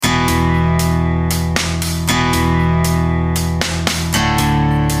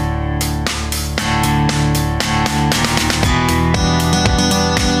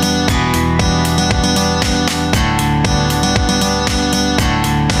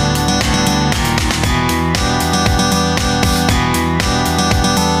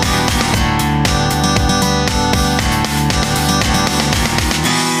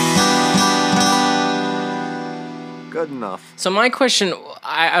So my question,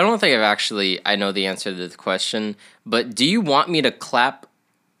 I don't think I know the answer to the question, but do you want me to clap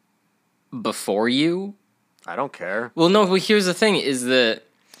before you? I don't care. Well, no, here's the thing, is that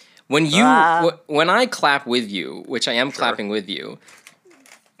when when I clap with you, which I am clapping with you,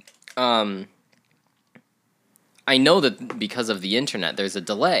 I know that because of the internet, there's a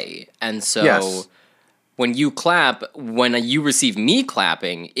delay. And so when you clap, when you receive me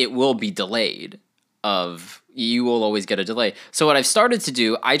clapping, it will be delayed. You will always get a delay. So what I've started to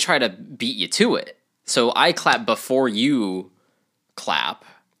do, I try to beat you to it. So I clap before you clap,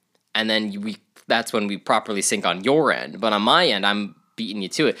 and then that's when we properly sync on your end. But on my end, I'm beating you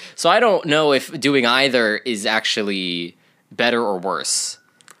to it. So I don't know if doing either is actually better or worse.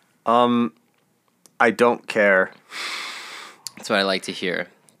 I don't care. That's what I like to hear.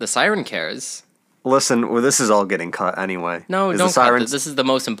 The siren cares. Listen, well, this is all getting cut anyway. No, don't cut this. This is the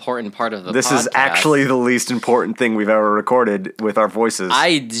most important part of the podcast. This is actually the least important thing we've ever recorded with our voices.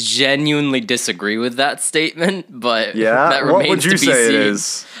 I genuinely disagree with that statement, but that what remains would you to be say seen. It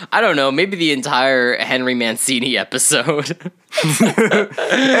is? I don't know. Maybe the entire Henry Mancini episode.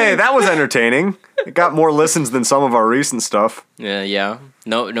 Hey, that was entertaining. It got more listens than some of our recent stuff. Yeah.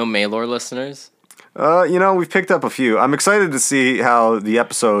 No May-lor listeners? We've picked up a few. I'm excited to see how the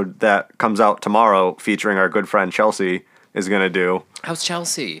episode that comes out tomorrow featuring our good friend Chelsea is going to do. How's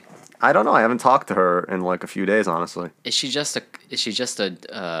Chelsea? I don't know. I haven't talked to her in like a few days, honestly. Is she just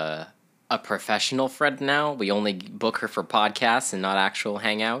a professional friend now? We only book her for podcasts and not actual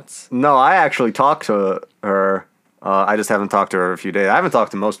hangouts? No, I actually talked to her. I just haven't talked to her in a few days. I haven't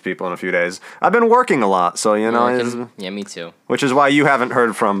talked to most people in a few days. I've been working a lot, so, Yeah, me too. Which is why you haven't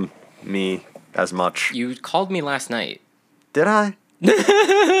heard from me as much. You called me last night. Did I?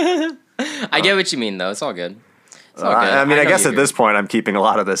 I get what you mean, though. It's all good. It's all good. I guess at this point I'm keeping a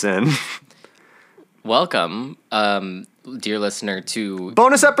lot of this in. Welcome, dear listener, to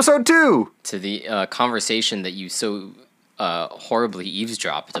bonus episode 2! To the conversation that you so horribly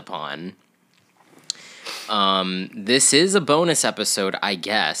eavesdropped upon. This is a bonus episode, I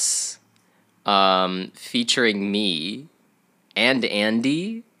guess, featuring me and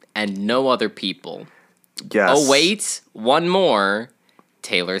Andy and no other people. Yes. Oh, wait, one more,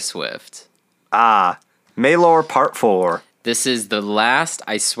 Taylor Swift. May-lor Part 4. This is the last,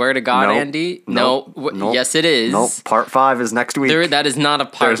 I swear to God, nope. Andy. Nope. Yes, it is. Nope, Part 5 is next week. That is not a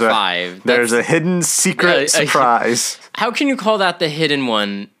Part 5. There's a hidden secret surprise. How can you call that the hidden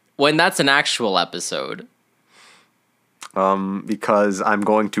one when that's an actual episode? Because I'm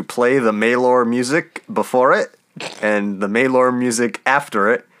going to play the May-lor music before it and the May-lor music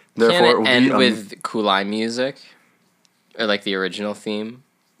after it. Therefore, can it end with Kulai music? Or like the original theme?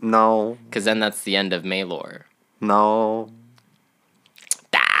 No. Because then that's the end of May-lor. No.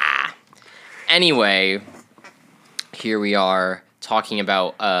 Anyway, here we are talking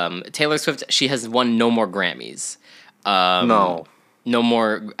about Taylor Swift. She has won no more Grammys. No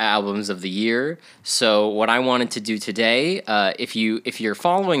more albums of the year. So what I wanted to do today, if you're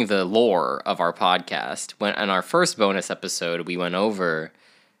following the lore of our podcast, in our first bonus episode, we went over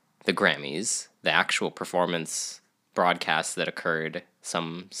the Grammys, the actual performance broadcast that occurred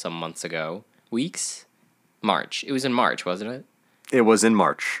some months ago. March. It was in March, wasn't it? It was in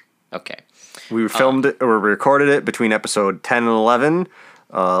March. Okay. We filmed it, or recorded it between episode 10 and 11.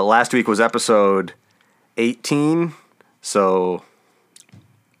 Last week was episode 18, so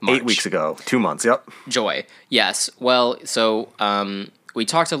March. 8 weeks ago. 2 months, yep. Joy. Yes. Well, so we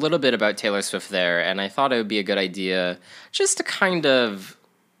talked a little bit about Taylor Swift there, and I thought it would be a good idea just to kind of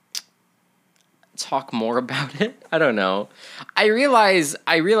talk more about it. I don't know. I realized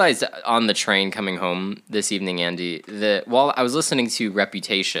on the train coming home this evening, Andy, that while I was listening to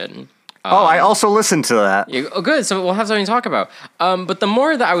Reputation... I also listened to that. Good. So we'll have something to talk about. But the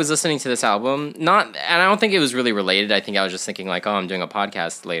more that I was listening to this album, and I don't think it was really related. I think I was just thinking like, I'm doing a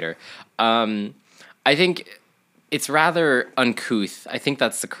podcast later. I think it's rather uncouth. I think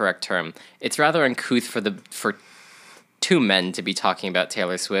that's the correct term. It's rather uncouth for two men to be talking about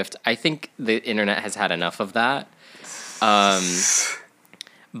Taylor Swift. I think the internet has had enough of that.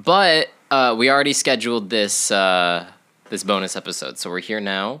 But we already scheduled this bonus episode, so we're here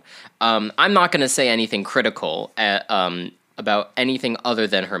now. I'm not going to say anything critical about anything other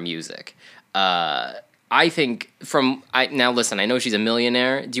than her music. I think now listen, I know she's a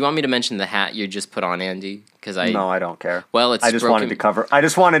millionaire. Do you want me to mention the hat you just put on, Andy? No, I don't care. Well, I just wanted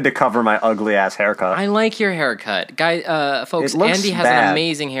to cover my ugly ass haircut. I like your haircut, folks. Andy has bad. an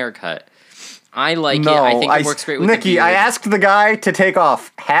amazing haircut. I like it. I think it works great with Nikki, the beard. I asked the guy to take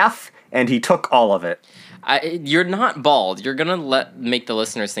off half, and he took all of it. You're not bald. You're gonna make the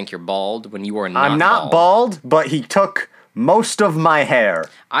listeners think you're bald when you are not. I'm not bald, but he took most of my hair.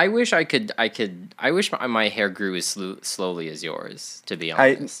 I wish I could. I wish my hair grew as slowly as yours. To be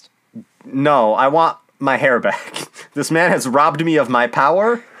honest. No, I want my hair back. This man has robbed me of my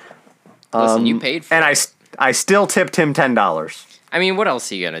power. Listen, you paid for it. And I still tipped him $10. I mean, what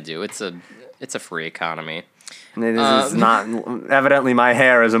else are you gonna do? It's a free economy. It is not. Evidently, my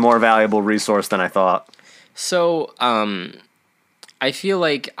hair is a more valuable resource than I thought. So, I feel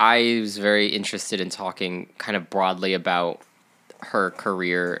like I was very interested in talking kind of broadly about her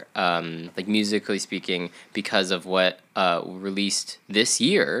career, like musically speaking, because of what released this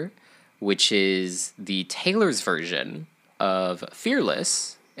year, which is the Taylor's version of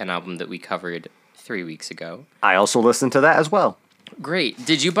Fearless, an album that we covered 3 weeks ago. I also listened to that as well. Great.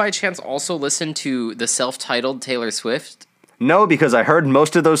 Did you by chance also listen to the self-titled Taylor Swift? No, because I heard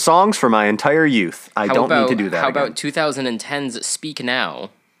most of those songs for my entire youth. I don't need to do that How again. about 2010's Speak Now?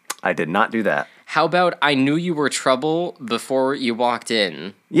 I did not do that. How about I Knew You Were Trouble Before You Walked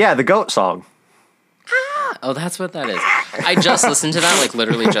In? Yeah, the GOAT song. Oh, that's what that is. I just listened to that, like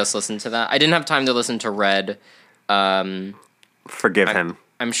literally just listened to that. I didn't have time to listen to Red. Forgive him.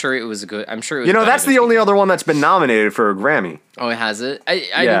 I'm sure it was good. I'm sure it was. You know, that's the only other one that's been nominated for a Grammy. Oh, it has it?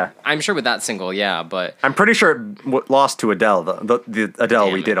 Yeah. I'm sure with that single, yeah, but... I'm pretty sure it lost to Adele, the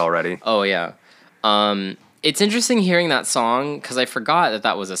Adele we did already. Oh, yeah. It's interesting hearing that song, because I forgot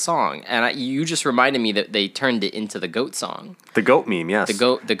that was a song, and you just reminded me that they turned it into the GOAT song. The GOAT meme, yes. The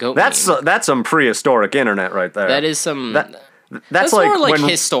GOAT meme. That's some prehistoric internet right there. That is some... That's like more like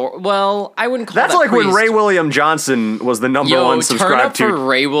when Well, I wouldn't call that's that like when Ray William Johnson was the number one subscribed to. Turn up for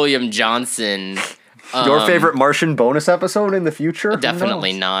Ray William Johnson. Your favorite Martian bonus episode in the future?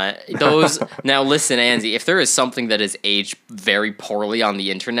 Definitely not. Those now listen, Andy. If there is something that has aged very poorly on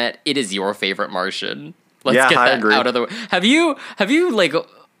the internet, it is Your Favorite Martian. Let's get that out of the way. Have you like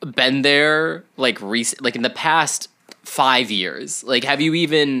been there like like in the past 5 years? Like, have you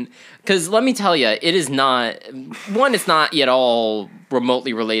even? Because let me tell you, it is not, one, it's not yet all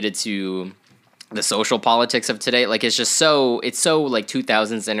remotely related to the social politics of today. Like, it's so like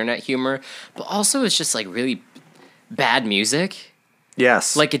 2000s internet humor, but also it's just like really bad music.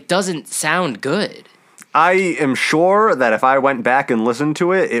 Yes. Like, it doesn't sound good. I am sure that if I went back and listened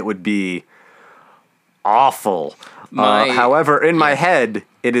to it, it would be awful. However, in my head,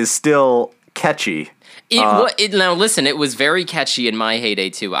 it is still catchy. Now listen, it was very catchy in my heyday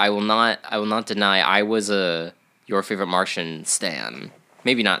too. I will not deny I was a Your Favorite Martian stan.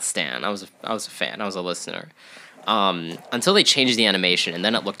 Maybe not stan. I was a fan. I was a listener. Until they changed the animation, and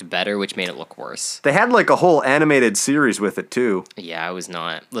then it looked better, which made it look worse. They had like a whole animated series with it too. Yeah, I was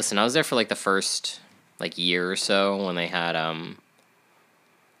not. Listen, I was there for like the first like year or so when they had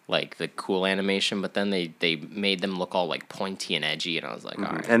like the cool animation, but then they made them look all like pointy and edgy, and I was like, all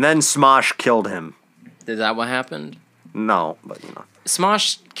right. And then Smosh killed him. Is that what happened? No, but you know.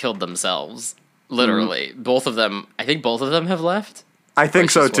 Smosh killed themselves. Literally. Both of them, I think both of them have left. I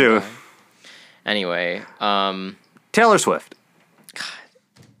think so too. Anyway, Taylor Swift. God,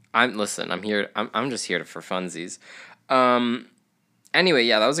 I'm here. I'm just here for funsies. Anyway,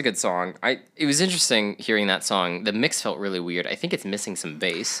 yeah, that was a good song. It was interesting hearing that song. The mix felt really weird. I think it's missing some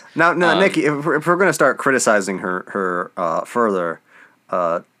bass. Now, Nikki, if we're going to start criticizing her further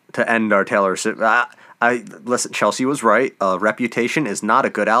to end our Taylor Swift, listen, Chelsea was right. Reputation is not a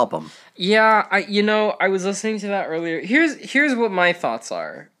good album. Yeah, I was listening to that earlier. Here's what my thoughts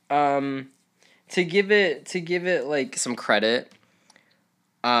are. To give it like some credit.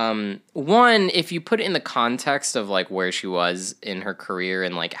 One, if you put it in the context of like where she was in her career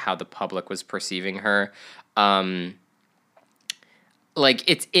and like how the public was perceiving her, like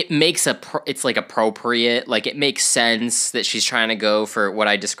it's like appropriate, like it makes sense that she's trying to go for what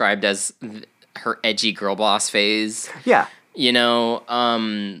I described as her edgy girl boss phase. Yeah. But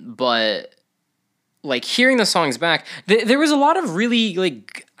like hearing the songs back, there was a lot of really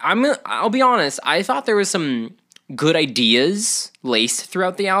like, I'll be honest, I thought there was some good ideas laced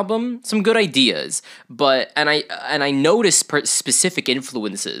throughout the album, some good ideas, but and I noticed specific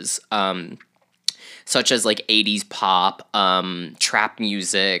influences, such as like 80s pop, trap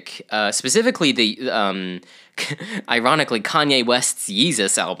music, specifically the ironically Kanye West's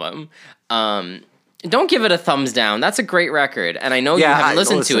Yeezus album. Don't give it a thumbs down. That's a great record, and I know you haven't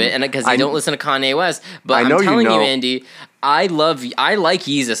listened to it, and because you don't listen to Kanye West. But I'm telling you, Andy, I like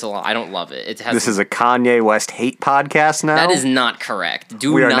Yeezus a lot. I don't love it. This is a Kanye West hate podcast now. That is not correct.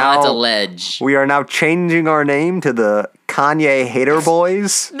 Do not allege. We are now changing our name to the Kanye Hater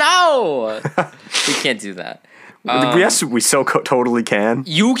Boys. No, we can't do that. Yes, we totally can.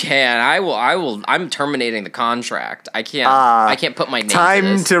 You can. I will. I'm terminating the contract. I can't. I can't put my name.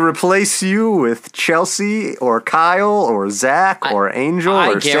 Time to replace you with Chelsea or Kyle or Zach or Angel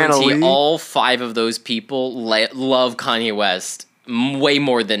or Santa Lee. I guarantee all 5 of those people love Kanye West way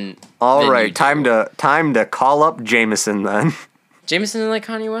more than. All right, time to call up Jameson then. Jameson doesn't like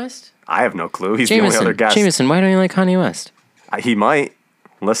Kanye West? I have no clue. He's the only other guest. Jameson, why don't you like Kanye West? He might.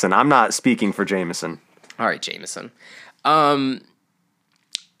 Listen, I'm not speaking for Jameson. All right, Jameson. Yeah,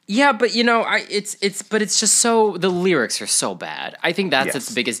 but it's just so, the lyrics are so bad. I think that's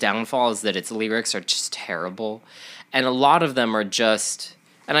its biggest downfall, is that its lyrics are just terrible, and a lot of them are just.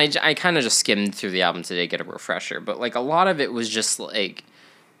 And I kind of just skimmed through the album today to get a refresher, but like a lot of it was just like,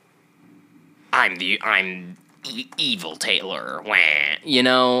 I'm evil Taylor, wah.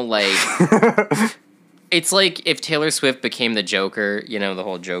 Like. It's like if Taylor Swift became the Joker, the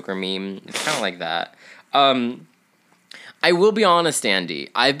whole Joker meme. It's kind of like that. I will be honest, Andy.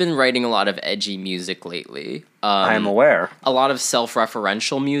 I've been writing a lot of edgy music lately. I am aware. A lot of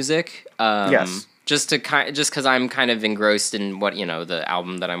self-referential music. Yes. Just because I'm kind of engrossed in what the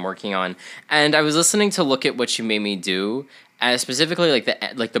album that I'm working on, and I was listening to "Look at What You Made Me Do," specifically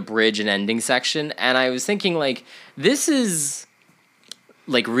like the bridge and ending section, and I was thinking like this is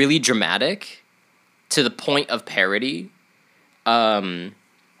like really dramatic. To the point of parody. And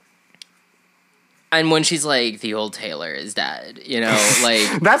when she's like, the old Taylor is dead,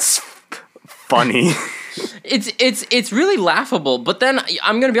 like... That's funny. It's really laughable, but then,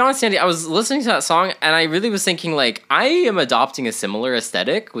 I'm gonna be honest, Andy, I was listening to that song, and I really was thinking, like, I am adopting a similar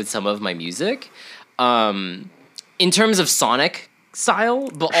aesthetic with some of my music, in terms of sonic style,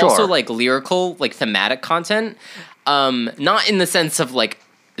 but also, like, lyrical, like, thematic content, not in the sense of, like,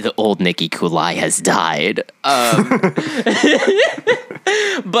 the old Nikki Kulai has died. But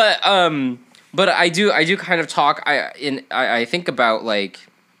I do kind of talk. I think about like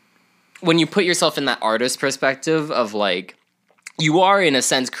when you put yourself in that artist perspective of like you are in a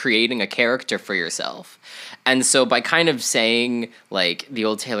sense creating a character for yourself, and so by kind of saying like the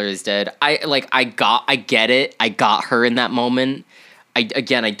old Taylor is dead, I get it. I got her in that moment. I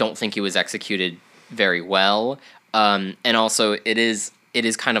don't think it was executed very well, and also it is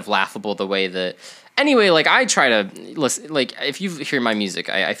kind of laughable the way that... Anyway, like, I try to listen... Like, if you hear my music,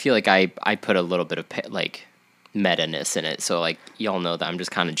 I feel like I put a little bit of, like, meta-ness in it. So, like, y'all know that I'm just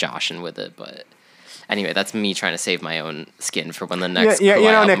kind of joshing with it. But anyway, that's me trying to save my own skin for when the next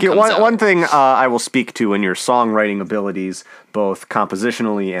Nick, one thing I will speak to in your songwriting abilities, both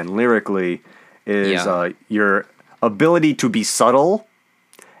compositionally and lyrically, is your ability to be subtle.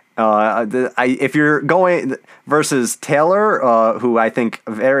 If you're going versus Taylor, who I think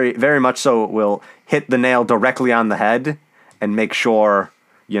very, very much so will hit the nail directly on the head and make sure,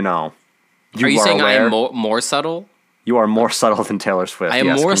 you are saying aware. I am more subtle? You are more subtle than Taylor Swift. I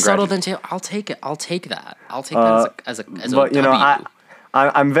am more subtle than Taylor. I'll take it. I'll take that. I'll take that as a but, W.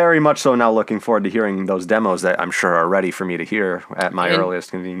 I'm very much so now looking forward to hearing those demos that I'm sure are ready for me to hear at my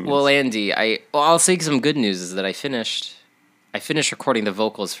earliest convenience. Well, Andy, I'll say some good news is that I finished recording the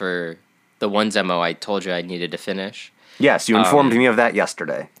vocals for the one demo I told you I needed to finish. Yes, you informed me of that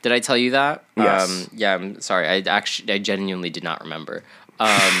yesterday. Did I tell you that? Yes. Yeah, I'm sorry. I genuinely did not remember.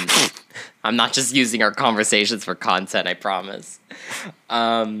 I'm not just using our conversations for content, I promise.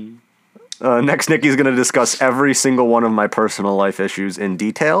 Next, Nikki's going to discuss every single one of my personal life issues in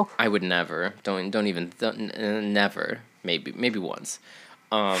detail. I would never. Never. Maybe once.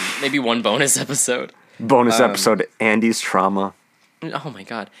 Maybe one bonus episode. Bonus episode, Andy's trauma. Oh my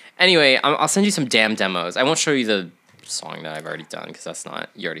god. Anyway, I'll send you some damn demos. I won't show you the song that I've already done because that's not...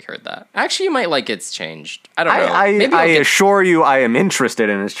 You already heard that. Actually, you might like It's Changed. I don't know. I assure you I am interested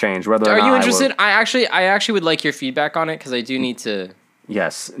in It's Changed. Whether or not you interested? I actually would like your feedback on it because I do need to...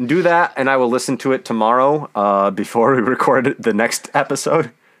 Yes. Do that, and I will listen to it tomorrow before we record the next episode.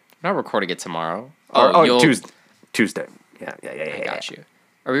 I'm not recording it tomorrow. Tuesday. Yeah. I got you.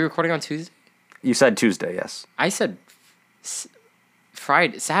 Are we recording on Tuesday? You said Tuesday, yes. I said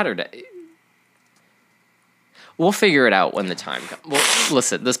Friday, Saturday. We'll figure it out when the time comes. Well,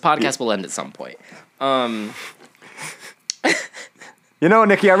 listen, this podcast will end at some point.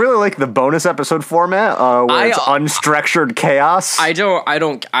 Nikki, I really like the bonus episode format where it's unstructured chaos. I don't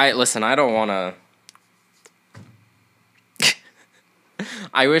want to.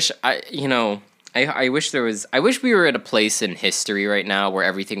 I wish we were at a place in history right now where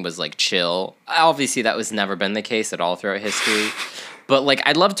everything was like chill. Obviously, that was never been the case at all throughout history. But like,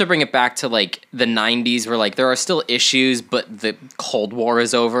 I'd love to bring it back to like the 90s where like there are still issues, but the Cold War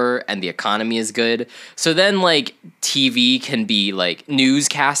is over and the economy is good. So then like TV can be like,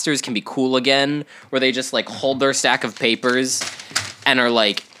 newscasters can be cool again, where they just like hold their stack of papers and are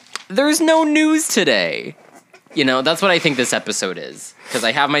like, there's no news today. You know, that's what I think this episode is. Because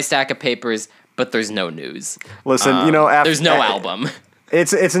I have my stack of papers, but there's no news. Listen, there's no album.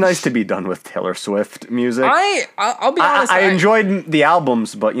 It's nice to be done with Taylor Swift music. I'll be honest. I enjoyed the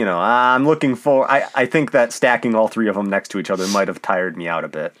albums, but I'm looking for. I think that stacking all three of them next to each other might have tired me out a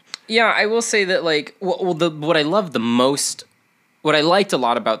bit. Yeah, I will say that like what I love the most, what I liked a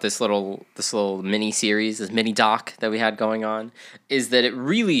lot about this little mini series, this mini doc that we had going on, is that it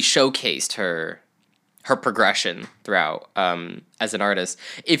really showcased her progression throughout as an artist.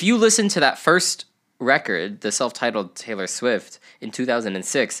 If you listen to that first record, the self-titled Taylor Swift in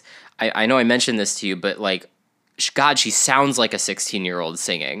 2006, I know I mentioned this to you, but like, God, she sounds like a 16-year-old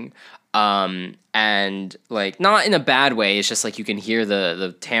singing. And like, not in a bad way, it's just like you can hear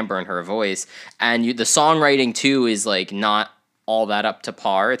the timbre in her voice, and the songwriting too is like not all that up to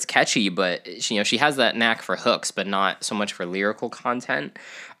par. It's catchy, but she has that knack for hooks, but not so much for lyrical content.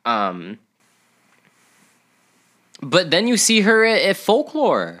 But then you see her at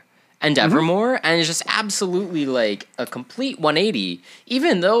Folklore and Evermore, and it's just absolutely like a complete 180.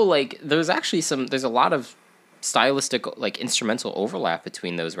 Even though like there's a lot of stylistic like instrumental overlap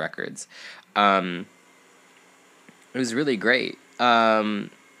between those records. It was really great. So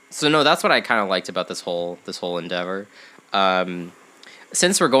no, that's what I kind of liked about this whole endeavor.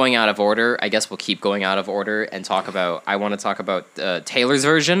 Since we're going out of order, I guess we'll keep going out of order and I want to talk about Taylor's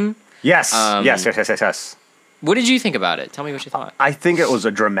version. Yes. Yes. What did you think about it? Tell me what you thought. I think it was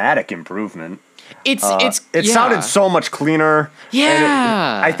a dramatic improvement. It sounded so much cleaner.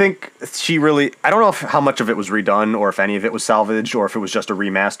 Yeah. And I think she really, I don't know how much of it was redone or if any of it was salvaged or if it was just a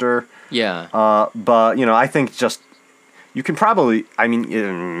remaster. Yeah. But, I think just, you can probably,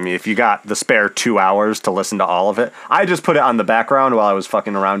 if you got the spare 2 hours to listen to all of it, I just put it on the background while I was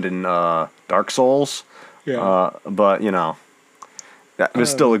fucking around in Dark Souls. Yeah. But, that was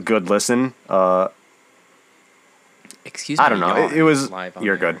still a good listen. Excuse me. I don't know. It was.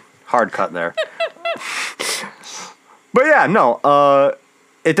 You're good. Hard cut there. But yeah, no.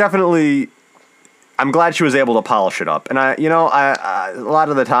 It definitely. I'm glad she was able to polish it up, and I a lot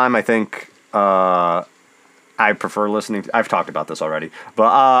of the time I think I prefer listening. I've talked about this already,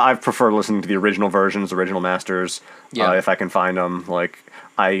 but I prefer listening to the original versions, original masters. Yeah. If I can find them, like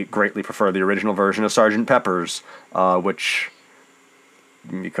I greatly prefer the original version of Sgt. Pepper's, which.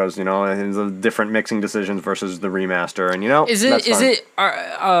 Because the different mixing decisions versus the remaster, and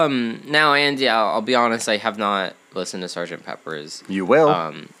now, Andy, I'll be honest, I have not listened to Sgt. Pepper's. You will.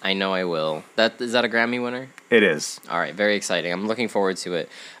 I know I will. Is that a Grammy winner? It is. All right, very exciting. I'm looking forward to it.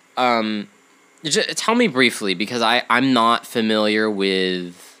 Just tell me briefly, because I'm not familiar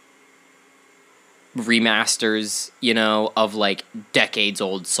with remasters, of like decades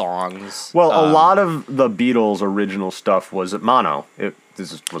old songs. Well, a lot of the Beatles' original stuff was mono.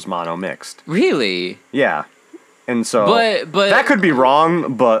 This was mono mixed. Really? Yeah. And so but that could be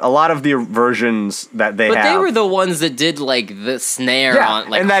wrong, but a lot of the versions that they have. But they were the ones that did like the snare on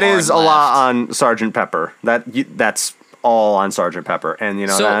like, and that is a lot on Sgt. Pepper. That's all on Sgt. Pepper. And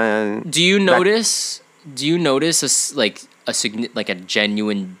so do you notice a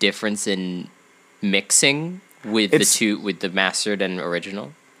genuine difference in mixing with the mastered and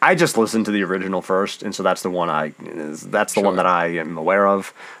original? I just listened to the original first, and so that's the one one that I am aware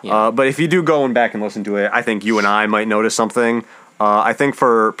of. Yeah. But if you do go back and listen to it, I think you and I might notice something. I think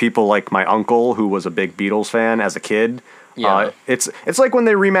for people like my uncle, who was a big Beatles fan as a kid, it's like when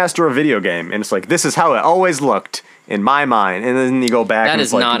they remaster a video game, and it's like, this is how it always looked in my mind, and then you go back. That and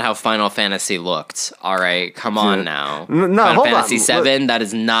is not how Final Fantasy looked. All right, come on now. No, Final Fantasy VII. That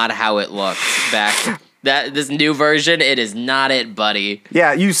is not how it looked back. This new version, it is not it, buddy.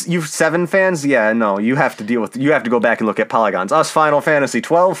 Yeah, you 7 fans, no, you have to go back and look at polygons. Us Final Fantasy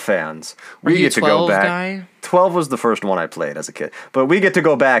 12 fans, we get to go back. Guy? 12 was the first one I played as a kid, but we get to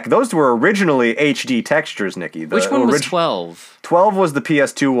go back. Those were originally HD textures, Nikki. Which one was 12? 12 was the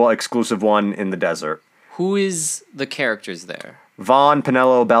PS2 exclusive one in the desert. Who is the characters there? Vaughn,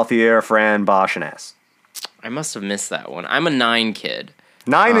 Pinello, Balthier, Fran, Bosch, and S. I must have missed that one. I'm a 9 kid.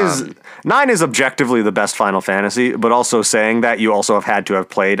 9 is objectively the best Final Fantasy, but also saying that you also have had to have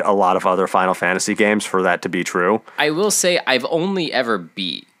played a lot of other Final Fantasy games for that to be true. I will say I've only ever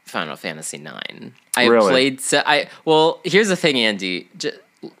beat Final Fantasy 9. Really? Well, here's the thing, Andy.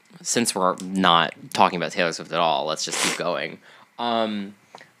 Since we're not talking about Taylor Swift at all, let's just keep going. I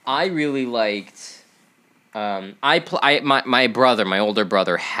really liked My older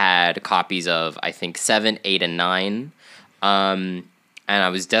brother had copies of, I think, 7, 8, and 9. And I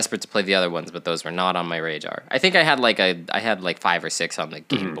was desperate to play the other ones, but those were not on my radar. I think I had like 5 or 6 on the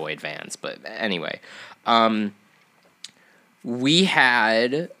Game Boy Advance, but anyway. We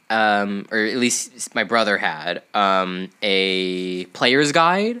had, or at least my brother had, a player's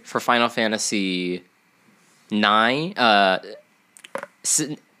guide for Final Fantasy 9,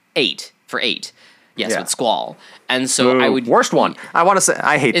 8, for 8. Yes, with Squall. And so I would... Worst one. I want to say,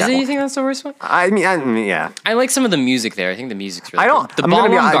 I hate that one. You think that's the worst one? I mean, yeah. I like some of the music there. I think the music's really cool. The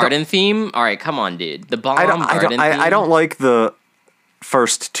Ballroom Garden theme? All right, come on, dude. The Ballroom Garden theme? I don't like the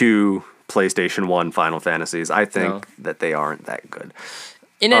first 2 PlayStation 1 Final Fantasies. I think that they aren't that good.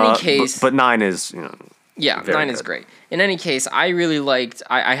 In any case... But 9 is, yeah, 9 is great. In any case, I really liked...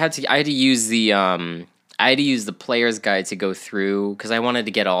 I had to use the... I had to use the player's guide to go through because I wanted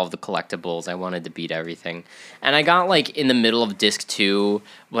to get all of the collectibles. I wanted to beat everything. And I got like in the middle of disc 2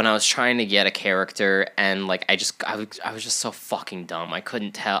 when I was trying to get a character and like I was just so fucking dumb. I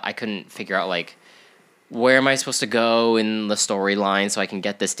couldn't figure out like where am I supposed to go in the storyline so I can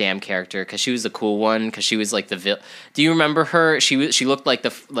get this damn character because she was the cool one because she was like the Do you remember her? She looked like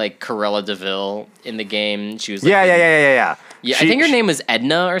the Corella DeVille in the game. She was like, yeah. Yeah, I think her name was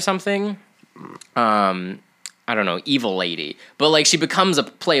Edna or something. I don't know, evil lady, but like she becomes a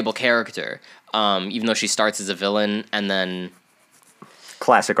playable character, even though she starts as a villain, and then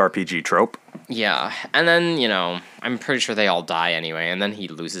classic RPG trope. Yeah, and then I'm pretty sure they all die anyway, and then he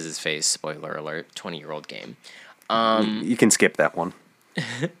loses his face. Spoiler alert! 20-year-old game. You can skip that one.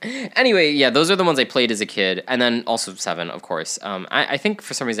 Anyway, yeah, those are the ones I played as a kid, and then also 7, of course. I think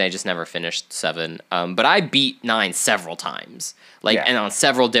for some reason I just never finished 7, but I beat 9 several times, and on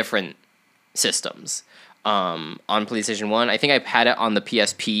several different systems. On PlayStation 1, I think I had it on the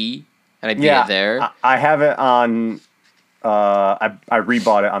PSP, and I beat it there. I have it on. I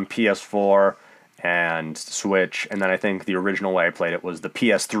rebought it on PS4 and Switch, and then I think the original way I played it was the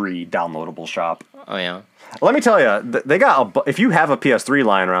PS3 downloadable shop. Oh yeah. Let me tell you, they got if you have a PS3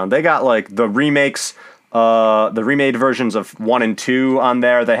 lying around, they got like the remakes, the remade versions of 1 and 2 on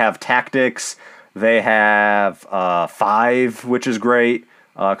there. They have Tactics. They have 5, which is great.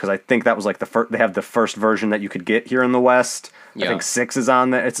 Because I think that was like they have the first version that you could get here in the West. Yeah. I think 6 is on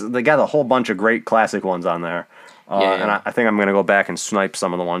there. They got a whole bunch of great classic ones on there. And I think I'm going to go back and snipe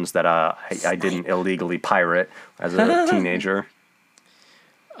some of the ones that I didn't illegally pirate as a teenager.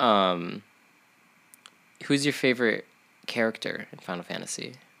 Who's your favorite character in Final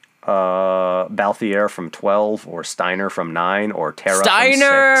Fantasy? Balthier from 12, or Steiner from 9, or Terra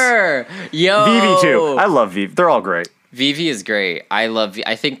Steiner! from 6. Yo! Vivi too. I love Vivi. They're all great. Vivi is great.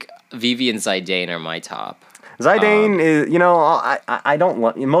 I think Vivi and Zidane are my top. Zidane is, I don't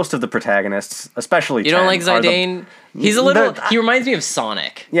want most of the protagonists, especially. You don't like Zidane? He's a little. He reminds me of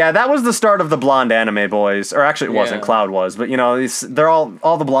Sonic. Yeah, that was the start of the blonde anime boys, or actually it wasn't. Cloud was, but they're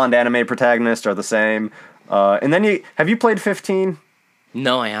all the blonde anime protagonists are the same. And then have you played 15?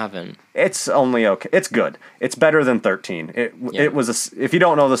 No, I haven't. It's only okay. It's good. It's better than 13. It was if you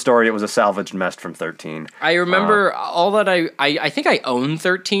don't know the story, it was a salvaged mess from 13. I remember all that I think I own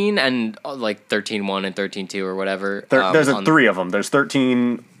 13 and like 13.1 and 13.2 or whatever. There's 3 of them. There's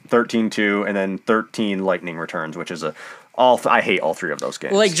 13, 13.2, and then 13 Lightning Returns, which is I hate all 3 of those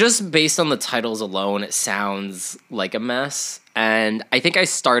games. Like just based on the titles alone, it sounds like a mess. And I think I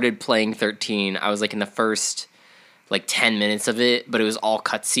started playing 13. I was like in the first 10 minutes of it, but it was all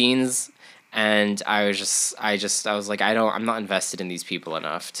cutscenes, and I was like, I'm not invested in these people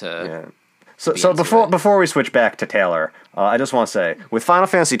enough to. Yeah. So before we switch back to Taylor, I just want to say with Final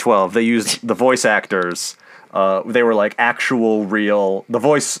Fantasy 12, they used the voice actors. They were like actual real. The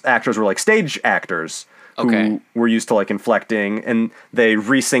voice actors were like stage actors. Who were used to inflecting, and they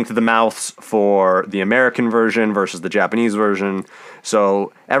resynced the mouths for the American version versus the Japanese version.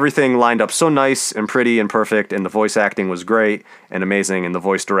 So everything lined up so nice and pretty and perfect, and the voice acting was great and amazing, and the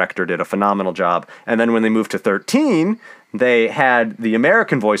voice director did a phenomenal job. And then when they moved to 13, they had the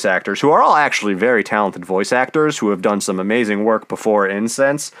American voice actors, who are all actually very talented voice actors who have done some amazing work before in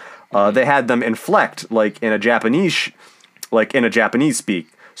Sense. They had them inflect in a Japanese speak.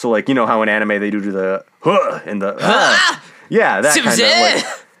 So how in anime they do the huh and the yeah, that kind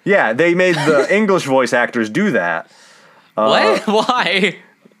of yeah, they made the English voice actors do that. What? Why?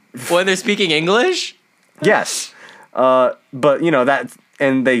 When they're speaking English? Yes. But that,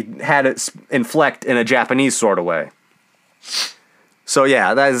 and they had it inflect in a Japanese sort of way. So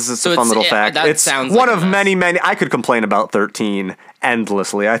yeah, that is just a fun little fact. It's one of many. I could complain about 13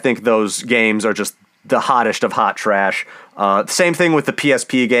 endlessly. I think those games are just the hottest of hot trash. Same thing with the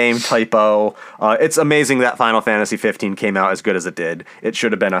PSP game, Typo. It's amazing that Final Fantasy 15 came out as good as it did. It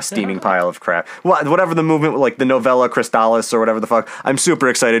should have been a steaming pile of crap. Whatever the movement, like the Novella Crystallis or whatever the fuck. I'm super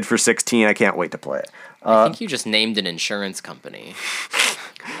excited for 16. I can't wait to play it. I think you just named an insurance company.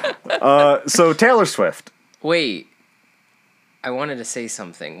 So Taylor Swift. Wait. I wanted to say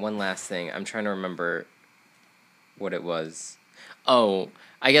something. One last thing. I'm trying to remember what it was. Oh,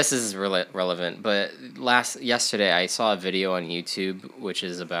 I guess this is relevant, but yesterday I saw a video on YouTube which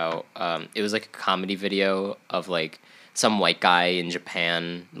is about it was like a comedy video of like some white guy in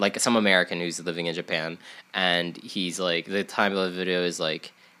Japan, like some American who's living in Japan, and he's like, the title of the video is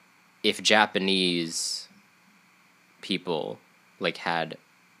like, if Japanese people like had,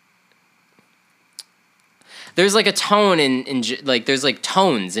 there's like a tone in like there's like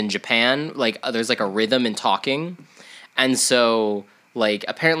tones in Japan, like there's like a rhythm in talking, and so like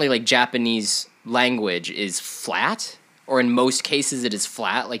apparently like Japanese language is flat, or in most cases it is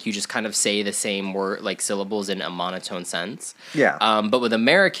flat, like you just kind of say the same word, like syllables in a monotone sense. Yeah. But with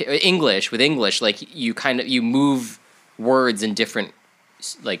English, like you move words in different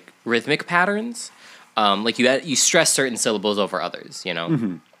like rhythmic patterns. Like you stress certain syllables over others, you know?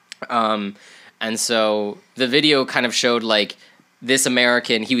 Mm-hmm. And so the video kind of showed like this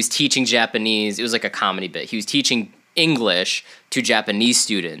American, he was teaching Japanese. It was like a comedy bit. He was teaching English to Japanese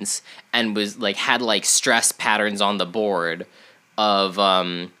students and was like had like stress patterns on the board of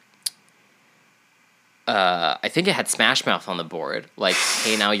I think it had Smash Mouth on the board, like,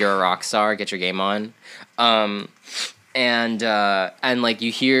 hey, now you're a rock star, get your game on. And like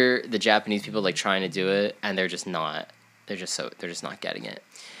you hear the Japanese people like trying to do it, and they're just not getting it.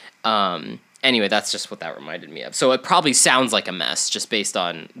 Anyway, that's just what that reminded me of. So it probably sounds like a mess just based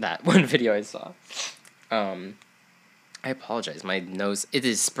on that one video I saw. I apologize. My nose. It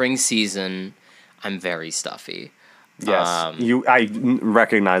is spring season. I'm very stuffy. Yes, I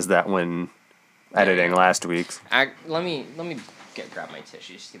recognized that when editing last week's. Let me grab my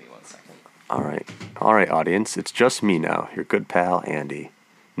tissue. Just give me 1 second. All right, audience. It's just me now. Your good pal Andy.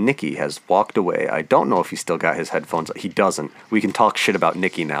 Nicky has walked away. I don't know if he still got his headphones. He doesn't. We can talk shit about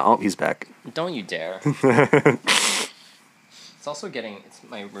Nicky now. Oh, he's back. Don't you dare. It's also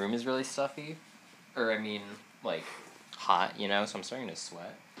my room is really stuffy. Or, I mean, like, hot, you know? So I'm starting to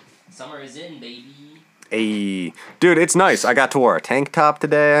sweat. Summer is in, baby. Hey. Dude, it's nice. I got to wear a tank top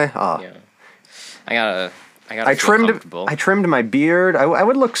today. Yeah. I trimmed my beard. I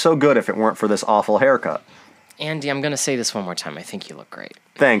would look so good if it weren't for this awful haircut. Andy, I'm going to say this one more time. I think you look great.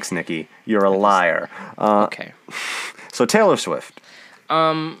 Thanks, Nicky. You're a liar. Okay. So Taylor Swift.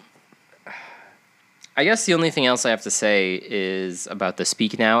 I guess the only thing else I have to say is about the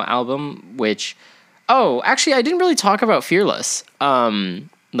Speak Now album, which... Oh, actually, I didn't really talk about Fearless.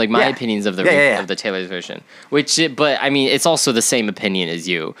 Like my opinions of the Taylor's version, but I mean, it's also the same opinion as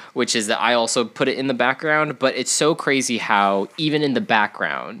you, which is that I also put it in the background. But it's so crazy how even in the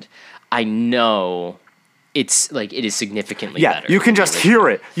background, I know it's like it is significantly better. You can just hear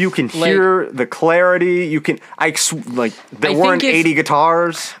it. You can hear the clarity. You can there weren't 80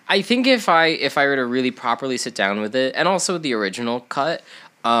 guitars. I think if I were to really properly sit down with it, and also the original cut,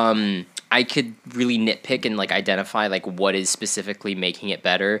 I could really nitpick and like identify like what is specifically making it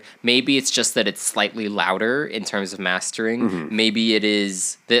better. Maybe it's just that it's slightly louder in terms of mastering. Mm-hmm. Maybe it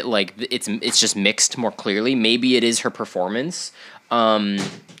is that like it's just mixed more clearly. Maybe it is her performance. Maybe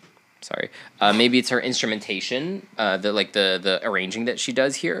it's her instrumentation. The arranging that she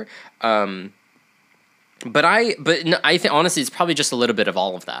does here. But I think honestly it's probably just a little bit of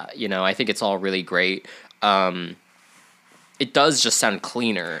all of that. You know, I think it's all really great. It does just sound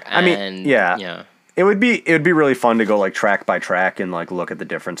cleaner. And, I mean, yeah. It would be really fun to go like track by track and like look at the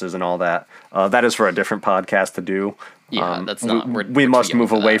differences and all that. That is for a different podcast to do. Yeah, that's not. We must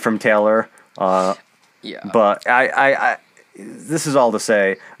move away from Taylor. Yeah. But I this is all to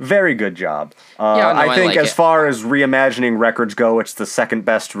say, very good job. I think as far as reimagining records go, it's the second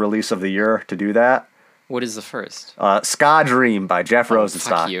best release of the year to do that. What is the first? Ska Dream by Jeff Rosenstock.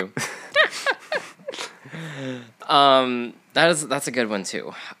 Fuck you. That's a good one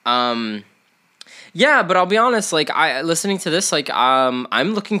too. Yeah, but I'll be honest, like listening to this, like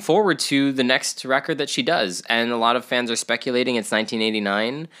I'm looking forward to the next record that she does, and a lot of fans are speculating it's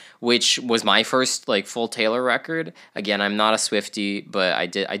 1989, which was my first like full Taylor record. Again, I'm not a Swiftie, but I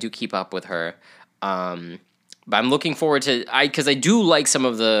do keep up with her. But I'm looking forward to because I do like some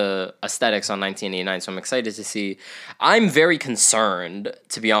of the aesthetics on 1989, so I'm excited to see. I'm very concerned,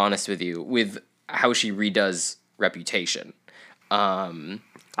 to be honest with you, with how she redoes Reputation.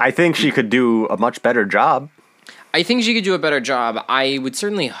 I think she could do a much better job. I think she could do a better job. I would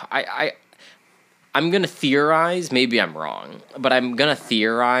certainly... I'm going to theorize. Maybe I'm wrong, but I'm going to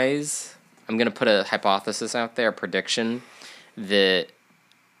theorize. I'm going to put a hypothesis out there, a prediction, that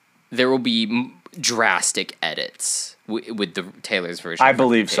there will be drastic edits with the Taylor's version. I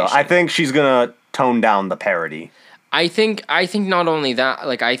believe so. I think she's going to tone down the parody. I think not only that,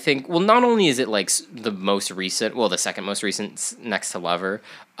 like, I think, well, not only is it, like, the most recent, well, the second most recent next to Lover.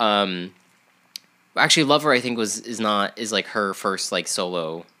 Actually, Lover, I think, is like, her first, like,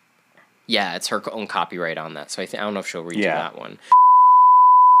 solo. Yeah, it's her own copyright on that. So I don't know if she'll redo that one.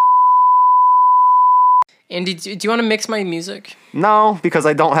 Andy, do you want to mix my music? No, because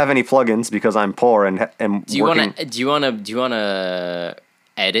I don't have any plugins because I'm poor and do you want to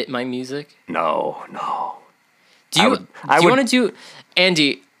edit my music? No. Do you want to do,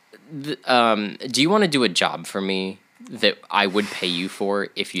 Andy? Do you want to do a job for me that I would pay you for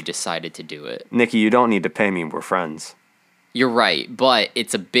if you decided to do it? Nikki, you don't need to pay me. We're friends. You're right, but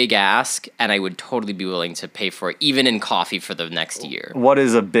it's a big ask, and I would totally be willing to pay for it, even in coffee for the next year. What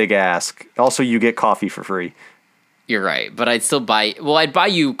is a big ask? Also, you get coffee for free. You're right, but I'd still buy. Well, I'd buy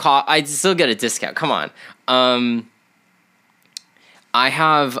you. I'd still get a discount. Come on. I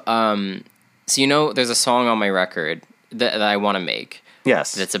have. So there's a song on my record that I want to make.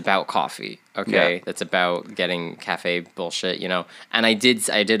 Yes. That's about coffee. Okay. Yeah. That's about getting cafe bullshit, And I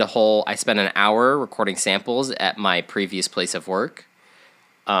spent an hour recording samples at my previous place of work,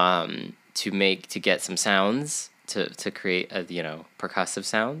 to get some sounds, to create percussive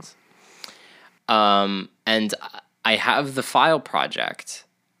sounds. And I have the file project,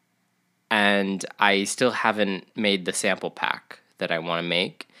 and I still haven't made the sample pack that I want to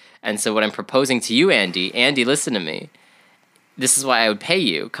make. And so what I'm proposing to you, Andy, listen to me. This is why I would pay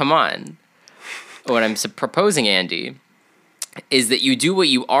you. Come on. What I'm proposing, Andy, is that you do what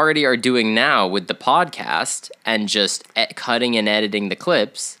you already are doing now with the podcast and just cutting and editing the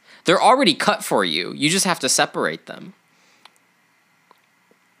clips. They're already cut for you. You just have to separate them.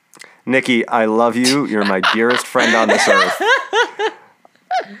 Nikki, I love you. You're my dearest friend on this earth.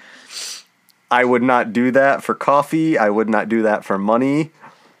 I would not do that for coffee. I would not do that for money.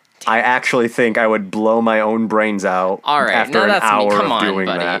 I actually think I would blow my own brains out after an hour of doing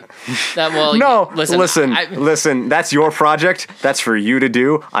that. Listen, that's your project. That's for you to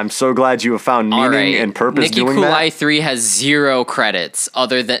do. I'm so glad you have found meaning and purpose doing that. Nikki Kulai 3 has 0 credits,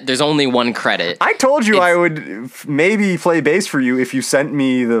 other than there's only 1 credit. I told you I would maybe play bass for you if you sent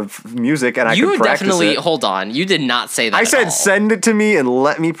me the music and I could practice it. You definitely, hold on, you did not say that I said send it to me and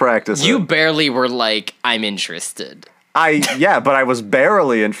let me practice it. You barely were like, I'm interested. But I was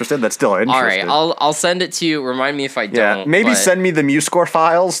barely interested. That's still interesting. All right, I'll send it to you. Remind me if I don't. Yeah, maybe send me the MuseScore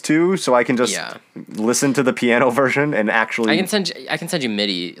files too, so I can just listen to the piano version and actually. I can send you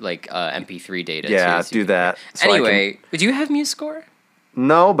MIDI MP3 data. Yeah, do that. So anyway, do you have MuseScore?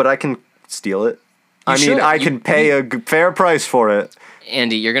 No, but I can steal it. I can pay a fair price for it.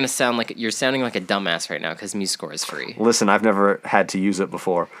 Andy, you're sounding like a dumbass right now because MuseScore is free. Listen, I've never had to use it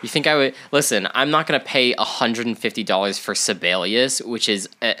before. You think I would? Listen, I'm not gonna pay $150 for Sibelius, which is,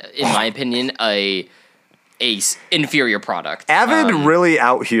 in my opinion, a inferior product. Avid really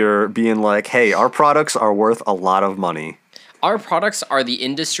out here being like, hey, our products are worth a lot of money. Our products are the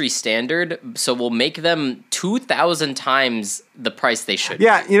industry standard, so we'll make them 2,000 times the price they should.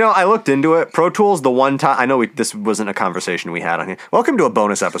 Yeah, I looked into it. Pro Tools, the one time... I know this wasn't a conversation we had on here. Welcome to a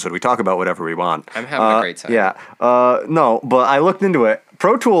bonus episode. We talk about whatever we want. I'm having a great time. Yeah. No, but I looked into it.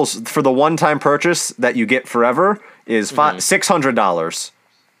 Pro Tools, for the one-time purchase that you get forever, is $600.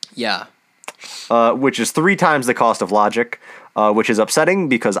 Yeah. Which is 3 times the cost of Logic, which is upsetting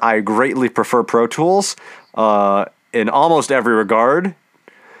because I greatly prefer Pro Tools in almost every regard.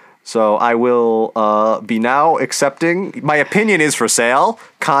 So I will be now accepting. My opinion is for sale.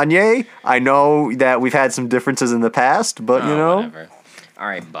 Kanye, I know that we've had some differences in the past, but whatever. All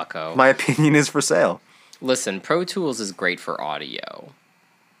right, bucko. My opinion is for sale. Listen, Pro Tools is great for audio,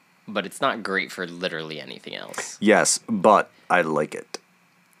 but it's not great for literally anything else. Yes, but I like it.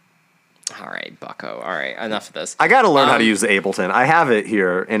 All right, bucko. All right, enough of this. I got to learn how to use the Ableton. I have it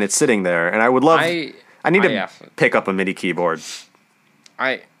here, and it's sitting there, and I would love... I need to pick up a MIDI keyboard.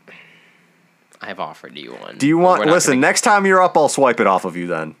 I've offered you one. Do you want... Listen, next time you're up, I'll swipe it off of you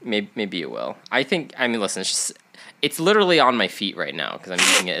then. Maybe you will. Listen, it's literally on my feet right now because I'm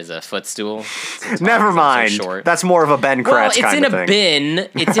using it as a footstool. Never mind. So that's more of a Ben Kratz kind of thing.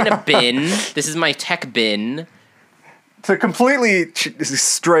 It's in a bin. This is my tech bin. To completely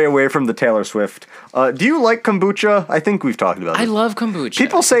stray away from the Taylor Swift, do you like kombucha? I think we've talked about it. I love kombucha.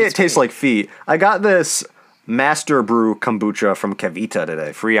 People say it tastes like feet. I got this Master Brew kombucha from Kavita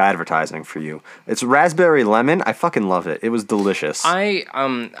today. Free advertising for you. It's raspberry lemon. I fucking love it. It was delicious. I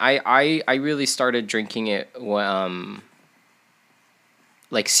really started drinking it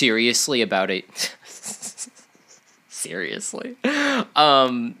like seriously about it. Seriously.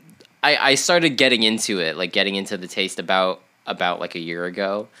 I started getting into it, like getting into the taste about like a year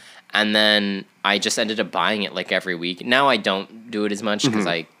ago. And then I just ended up buying it like every week. Now I don't do it as much because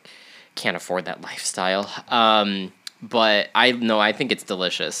I can't afford that lifestyle. But I think it's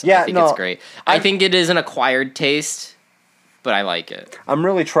delicious. Yeah, I think it's great. I think it is an acquired taste, but I like it. I'm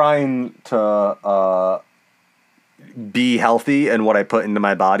really trying to be healthy in what I put into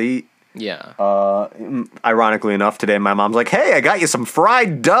my body. Yeah. Ironically enough, today my mom's like, "Hey, I got you some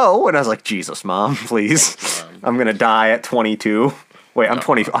fried dough," and I was like, "Jesus, Mom, please, I'm gonna die at 22." Wait, I'm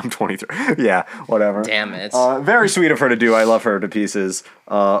 20. I'm 23. Yeah, whatever. Damn it. Very sweet of her to do. I love her to pieces.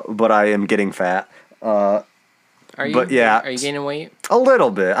 But I am getting fat. Are you? But yeah, Are you gaining weight? A little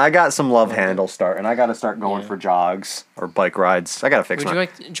bit. I got some love handles starting. I got to start going for jogs or bike rides. I got to fix Would you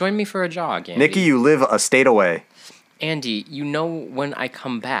like to join me for a jog, Andy? Nikki, you live a state away. Andy, you know when I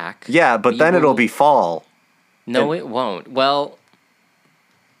come back. Yeah, but then it'll be fall. No, it won't. Well,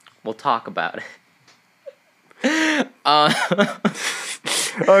 we'll talk about it.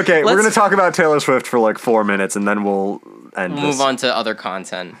 Okay, we're going to talk about Taylor Swift for like 4 minutes, and then we'll move on to other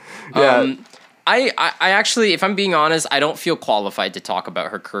content. Yeah. I actually, if I'm being honest, I don't feel qualified to talk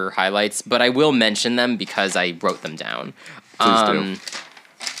about her career highlights, but I will mention them because I wrote them down. Please do.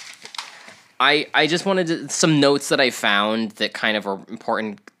 I just wanted some notes that I found that kind of are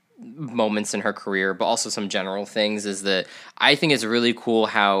important moments in her career, but also some general things, is that I think it's really cool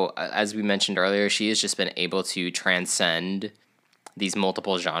how, as we mentioned earlier, she has just been able to transcend these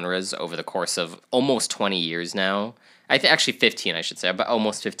multiple genres over the course of almost 20 years now. Actually 15, I should say, but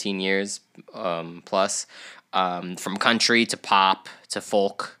almost 15 years plus, from country to pop to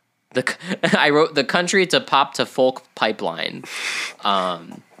folk. I wrote the country to pop to folk pipeline.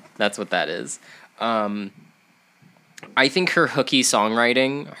 That's what that is. I think her hooky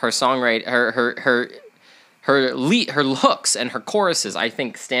songwriting, her hooks and her choruses, I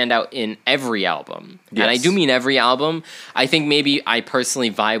think, stand out in every album. Yes. And I do mean every album. I think maybe I personally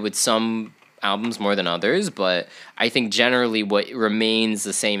vibe with some albums more than others, but I think generally what remains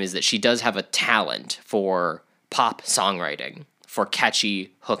the same is that she does have a talent for pop songwriting, for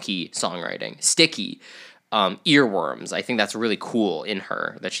catchy, hooky songwriting, sticky, earworms. I think that's really cool in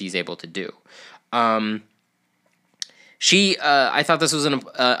her that she's able to do. I thought this was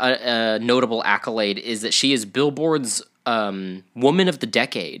a notable accolade, is that she is Billboard's Woman of the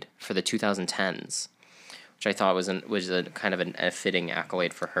Decade for the 2010s, which I thought was a kind of a fitting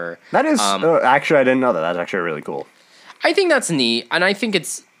accolade for her. That is actually, I didn't know that. That's actually really cool. I think that's neat, and I think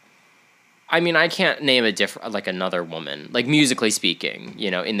it's. I mean, I can't name another woman, like musically speaking,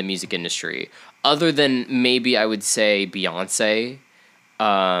 in the music industry, other than maybe I would say Beyonce.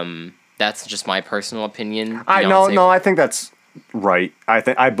 That's just my personal opinion. I think that's right. I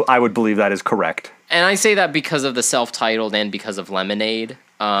think I would believe that is correct. And I say that because of the self-titled and because of Lemonade.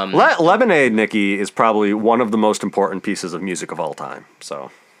 Lemonade, Nikki, is probably one of the most important pieces of music of all time.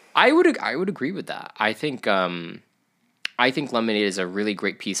 So I would agree with that. I think Lemonade is a really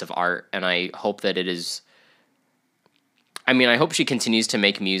great piece of art, and I hope that it is. I mean, I hope she continues to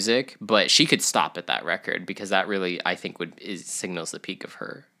make music, but she could stop at that record, because that really, I think, signals the peak of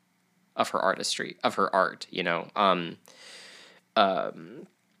her artistry, of her art,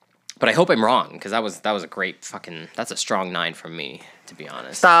 but I hope I'm wrong, because that was a great that's a strong 9 from me, to be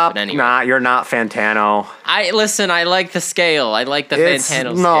honest. Stop. Anyway, you're not Fantano. I like the scale. I like the Fantano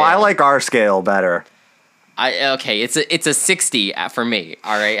scale. No, I like our scale better. Okay, it's a 60 for me.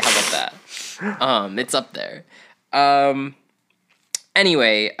 All right, how about that? It's up there.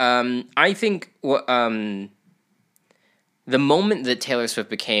 Anyway, I think the moment that Taylor Swift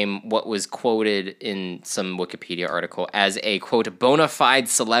became what was quoted in some Wikipedia article as a, quote, bona fide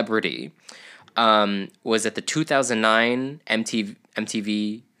celebrity, was at the 2009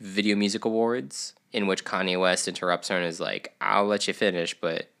 MTV Video Music Awards, in which Kanye West interrupts her and is like, "I'll let you finish,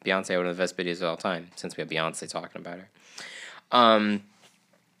 but Beyonce had one of the best videos of all time," since we have Beyonce talking about her.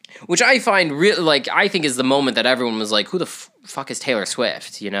 Which I find I think is the moment that everyone was like, "Who the fuck is Taylor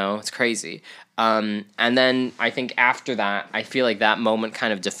Swift?" It's crazy. And then I think after that, I feel like that moment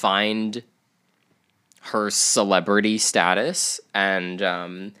kind of defined her celebrity status,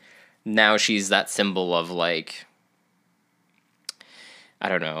 and now she's that symbol of, like, I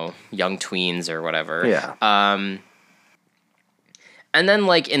don't know, young tweens or whatever. Yeah. And then,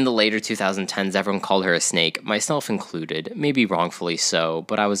 like, in the later 2010s, everyone called her a snake, myself included. Maybe wrongfully so,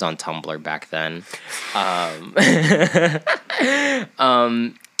 but I was on Tumblr back then.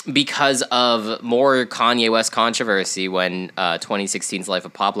 Because of more Kanye West controversy when 2016's Life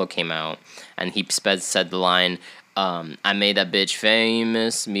of Pablo came out, and he said the line, I made that bitch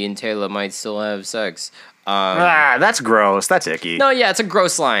famous, me and Taylor might still have sex. That's gross. That's icky. No, yeah, it's a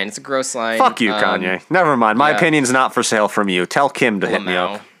gross line. It's a gross line. Fuck you, Kanye. Never mind. My opinion's not for sale from you. Tell Kim to hit me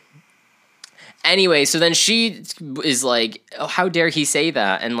up. Anyway, so then she is like, oh, how dare he say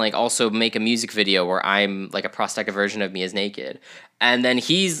that? And like also make a music video where I'm like a prosthetic version of me as naked. And then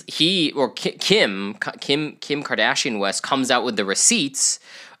Kim Kardashian West comes out with the receipts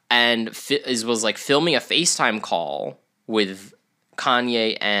and was like filming a FaceTime call with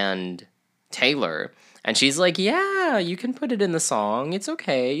Kanye and Taylor. And she's like, yeah, you can put it in the song. It's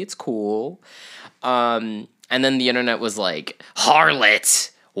okay. It's cool. And then the internet was like,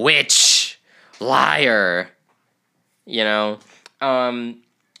 harlot, witch, liar. You know?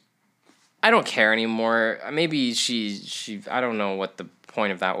 I don't care anymore. Maybe she I don't know what the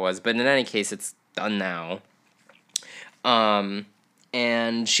point of that was. But in any case, it's done now.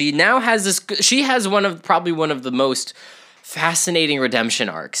 And she now has this... She has probably one of the most fascinating redemption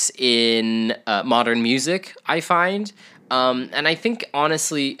arcs in modern music, I find. And I think,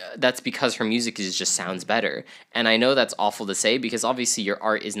 honestly, that's because her music just sounds better. And I know that's awful to say because, obviously, your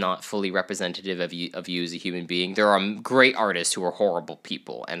art is not fully representative of you as a human being. There are great artists who are horrible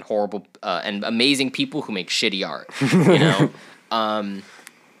people and and amazing people who make shitty art,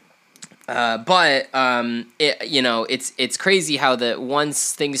 you know? It's crazy how that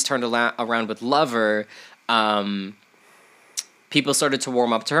once things turned around with Lover, people started to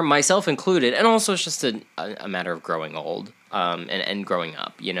warm up to her, myself included, and also it's just a matter of growing old and growing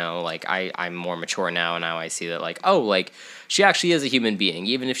up, you know? Like, I'm more mature now, and now I see that, like, oh, like, she actually is a human being,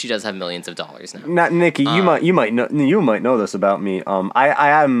 even if she does have millions of dollars now. Not Nikki, you might know this about me.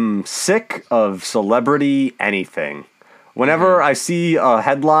 I am sick of celebrity anything. Whenever I see a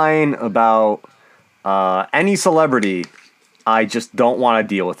headline about any celebrity, I just don't want to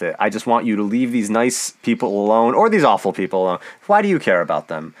deal with it. I just want you to leave these nice people alone, or these awful people alone. Why do you care about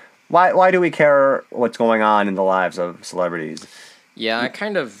them? Why do we care what's going on in the lives of celebrities? Yeah, I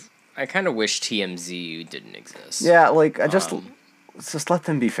kind of wish TMZ didn't exist. Yeah, like just let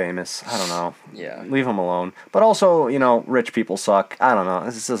them be famous. I don't know. Yeah, leave them alone. But also, you know, rich people suck. I don't know.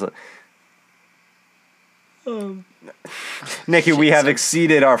 This is Nikki, we have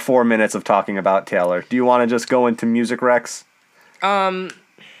exceeded our 4 minutes of talking about Taylor. Do you want to just go into music recs?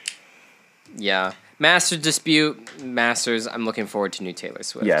 Yeah. Masters, I'm looking forward to new Taylor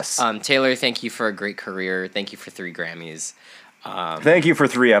Swift. Yes. Taylor, thank you for a great career. Thank you for 3 Grammys. Thank you for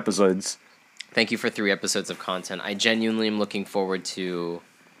 3 episodes. Thank you for 3 episodes of content. I genuinely am looking forward to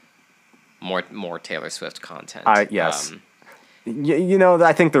more Taylor Swift content. Yes. You know,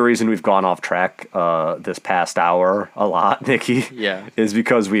 I think the reason we've gone off track this past hour a lot, Nikki, is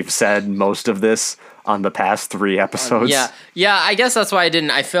because we've said most of this on the past 3 episodes. Yeah. I guess that's why I didn't.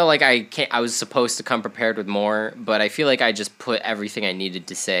 I feel like I was supposed to come prepared with more, but I feel like I just put everything I needed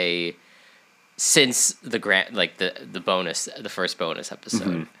to say since the first bonus episode.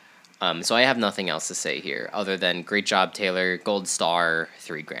 Mm-hmm. So I have nothing else to say here other than great job, Taylor, gold star,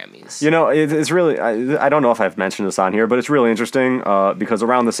 3 Grammys. You know, it's really, I don't know if I've mentioned this on here, but it's really interesting because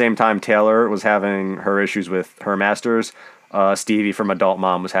around the same time Taylor was having her issues with her masters, Stevie from Adult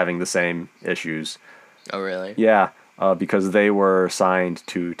Mom was having the same issues. Oh, really? Yeah, because they were signed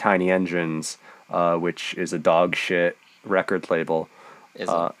to Tiny Engines, which is a dog shit record label. Is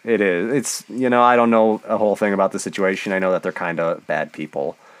it? It is. It's, you know, I don't know a whole thing about the situation. I know that they're kind of bad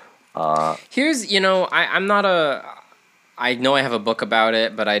people. Here's, you know, I'm not I know I have a book about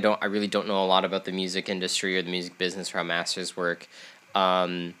it, but I really don't know a lot about the music industry or the music business or how masters work.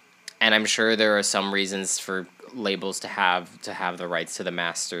 And I'm sure there are some reasons for labels to have the rights to the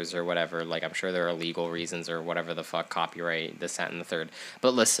masters or whatever. Like, I'm sure there are legal reasons or whatever the fuck, copyright, this, that, and the third.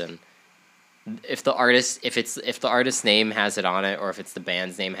 But listen, if the artist's name has it on it, or if it's the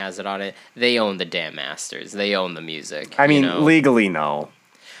band's name has it on it, they own the damn masters. They own the music. I mean, legally, no.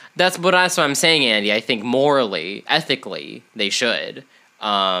 That's what I'm saying, Andy. I think morally, ethically, they should.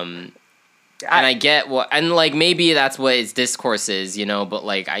 And I get and like maybe that's what its discourse is, you know. But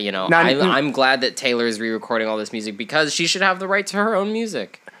like I'm glad that Taylor is re-recording all this music because she should have the right to her own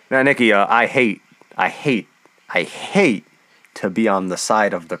music. Now, Nikki, I hate to be on the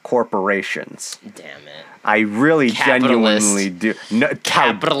side of the corporations. Damn it! I really genuinely do. No,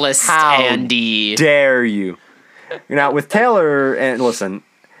 capitalist how Andy, dare you? Now with Taylor, and listen.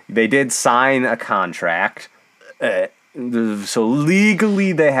 They did sign a contract, So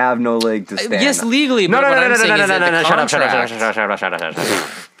legally, they have no leg to stand. Yes, legally. But what I'm saying is that the contract. Shut up.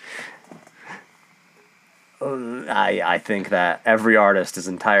 I think that every artist is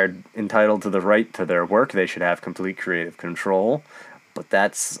entitled to the right to their work. They should have complete creative control. But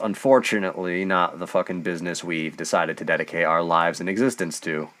that's unfortunately not the fucking business we've decided to dedicate our lives and existence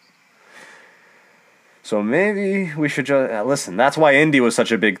to. So maybe we should just... listen, that's why indie was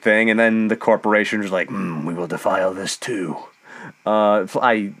such a big thing, and then the corporations were like, we will defile this too. So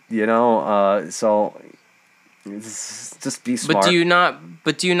just be smart.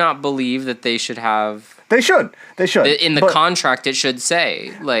 But do you not believe that they should have... They should. In the contract, it should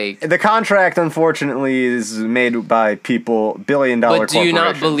say, like... The contract, unfortunately, is made by people, billion-dollar corporations. But do you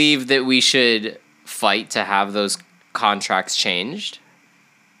not believe that we should fight to have those contracts changed?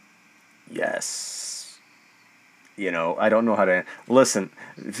 Yes. I don't know how to... Listen,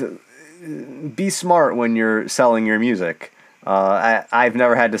 be smart when you're selling your music. I've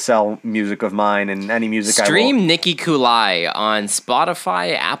never had to sell music of mine, and any music Stream Nikki Kulai on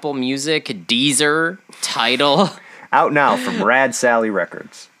Spotify, Apple Music, Deezer, Tidal. Out now from Rad Sally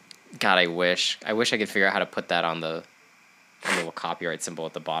Records. God, I wish I could figure out how to put that on the little copyright symbol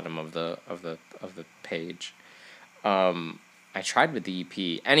at the bottom of the page. I tried with the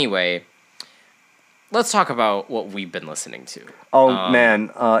EP. Anyway, let's talk about what we've been listening to. Man,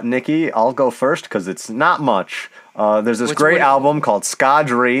 Nikki, I'll go first because it's not much. There's this great album called Ska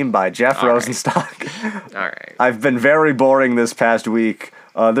Dream by Jeff Rosenstock. All right. I've been very boring this past week.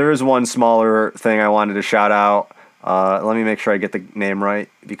 There is one smaller thing I wanted to shout out. Let me make sure I get the name right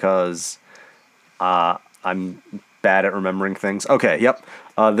because I'm bad at remembering things. Okay, yep.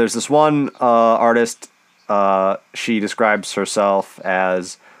 There's this one artist. She describes herself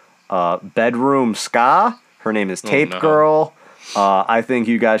as bedroom ska. Her name is Tape Girl. I think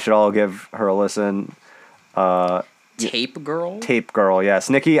you guys should all give her a listen. Tape Girl? Tape Girl, yes.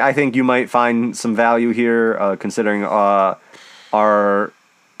 Nikki, I think you might find some value here, considering our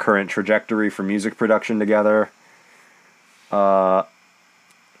current trajectory for music production together. But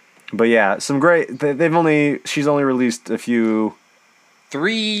yeah, some great... She's only released a few...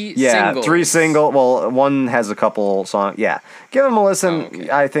 Singles. 3 single. Well, one has a couple songs. Yeah. Give them a listen. Oh, okay.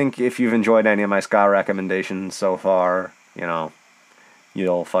 I think if you've enjoyed any of my ska recommendations so far,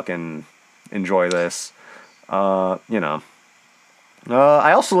 you'll fucking enjoy this. I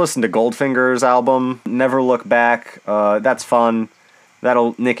also listened to Goldfinger's album, Never Look Back. That's fun.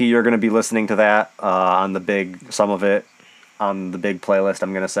 Nikki, you're going to be listening to that some of it on the big playlist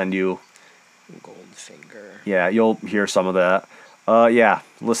I'm going to send you. Goldfinger. Yeah, you'll hear some of that.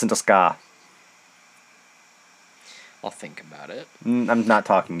 Listen to ska. I'll think about it. I'm not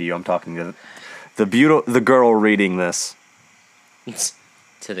talking to you. I'm talking to the girl reading this.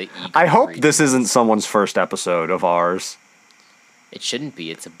 To the ego. I hope this isn't someone's first episode of ours. It shouldn't be.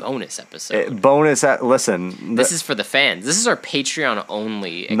 It's a bonus episode. Listen. This is for the fans. This is our Patreon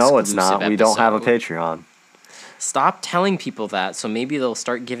only exclusive No, it's not. episode. We don't have a Patreon. Stop telling people that, so maybe they'll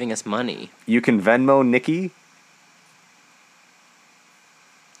start giving us money. You can Venmo Nikki.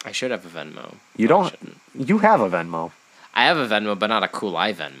 I should have a Venmo. You don't. You have a Venmo. I have a Venmo, but not a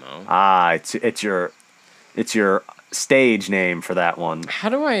Kulai Venmo. It's your stage name for that one. How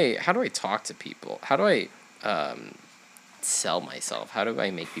do I talk to people? How do I sell myself? How do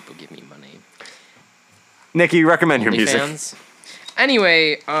I make people give me money? Nikki, recommend your music.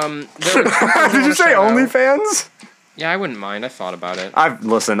 Anyway, did you say OnlyFans? Yeah, I wouldn't mind. I thought about it.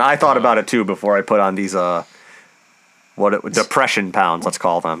 I thought about it too before I put on these depression pounds, let's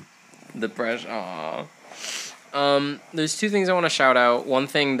call them. Depression. Aww. There's 2 things I want to shout out. One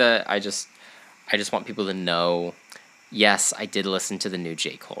thing that I just want people to know. Yes, I did listen to the new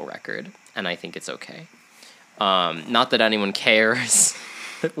J. Cole record, and I think it's okay. Not that anyone cares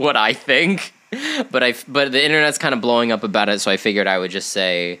what I think, but the internet's kind of blowing up about it, so I figured I would just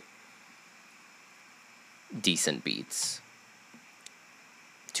say decent beats.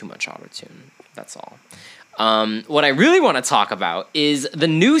 Too much auto-tune. That's all. What I really want to talk about is the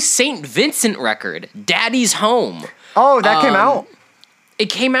new St. Vincent record, Daddy's Home. Oh, that came out? It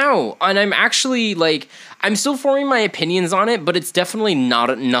came out, and I'm actually, I'm still forming my opinions on it, but it's definitely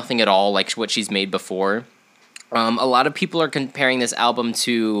nothing at all like what she's made before. A lot of people are comparing this album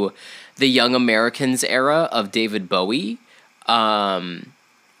to the Young Americans era of David Bowie. And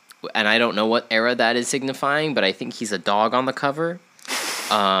I don't know what era that is signifying, but I think he's a dog on the cover.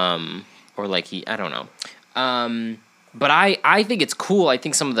 I don't know. But I think it's cool. I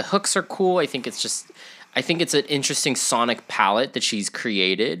think some of the hooks are cool. I think it's an interesting sonic palette that she's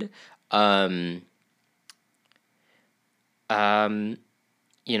created.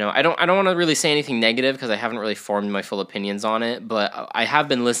 I don't want to really say anything negative because I haven't really formed my full opinions on it, but I have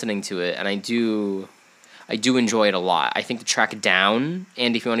been listening to it, and I do enjoy it a lot. I think the track Down,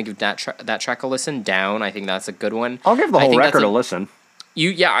 and if you want to give that track a listen, Down, I think that's a good one. I'll give the whole record a listen.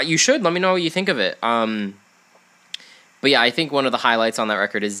 You should. Let me know what you think of it. But yeah, I think one of the highlights on that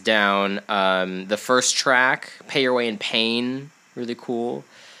record is Down. The first track, Pay Your Way in Pain, really cool.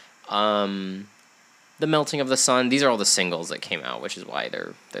 The Melting of the Sun. These are all the singles that came out, which is why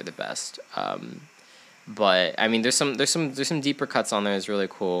they're the best. But I mean, there's some deeper cuts on there. It's really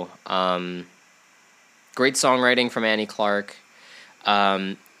cool. Great songwriting from Annie Clark.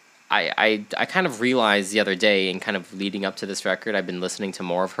 I kind of realized the other day, and kind of leading up to this record, I've been listening to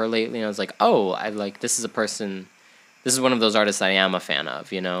more of her lately, and I was like, oh, this is one of those artists I am a fan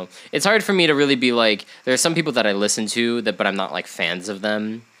of, It's hard for me to really be like, there are some people that I listen to, but I'm not, like, fans of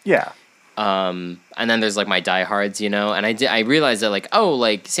them. Yeah. And then there's, like, my diehards, and I realized that, like, oh,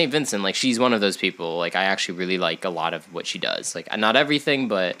 like, St. Vincent, like, she's one of those people. Like, I actually really like a lot of what she does. Like, not everything,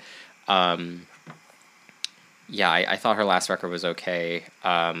 but, yeah, I thought her last record was okay.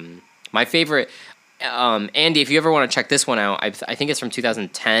 My favorite, Andy, if you ever want to check this one out, I think it's from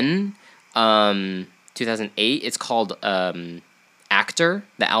 2010, 2008. It's called Actor,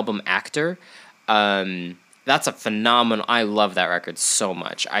 the album Actor. That's a phenomenal. I love that record so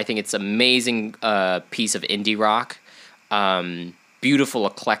much. I think it's an amazing piece of indie rock. Beautiful,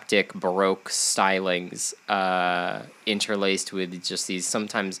 eclectic, Baroque stylings interlaced with just these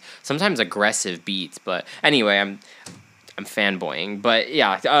sometimes aggressive beats. But anyway, I'm fanboying. But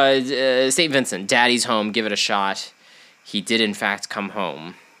yeah, St. Vincent, Daddy's Home, give it a shot. He did in fact come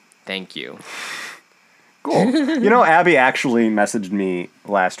home. Thank you. Cool. Abby actually messaged me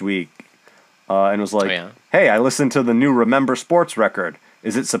last week and was like, hey, I listened to the new Remember Sports record.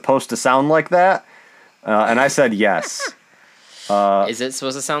 Is it supposed to sound like that? And I said yes. Is it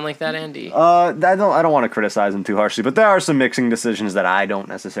supposed to sound like that, Andy? I don't want to criticize him too harshly, but there are some mixing decisions that I don't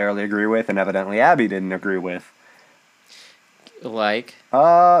necessarily agree with, and evidently Abby didn't agree with. Like?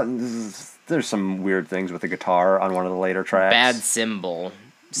 There's some weird things with the guitar on one of the later tracks. Bad cymbal.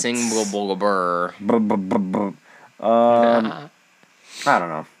 Single burr. I don't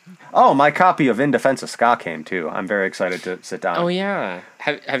know. Oh, my copy of In Defense of Ska came too. I'm very excited to sit down. Oh yeah.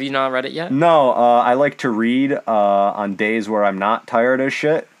 Have you not read it yet? No, I like to read on days where I'm not tired as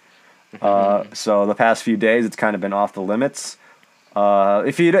shit. So the past few days it's kind of been off the limits.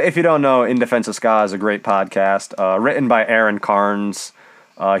 If you don't know, In Defense of Ska is a great podcast written by Aaron Carnes.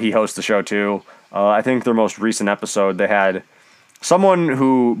 He hosts the show too. I think their most recent episode they had someone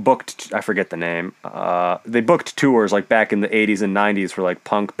who booked, I forget the name, they booked tours like back in the 80s and 90s for like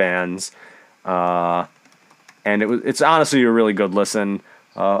punk bands. And it's honestly a really good listen.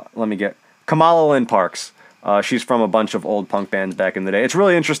 Let me get Kamala Lynn Parks. She's from a bunch of old punk bands back in the day. It's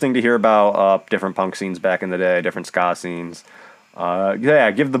really interesting to hear about different punk scenes back in the day, different ska scenes.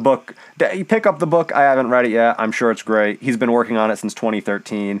 Give the book, pick up the book. I haven't read it yet. I'm sure it's great. He's been working on it since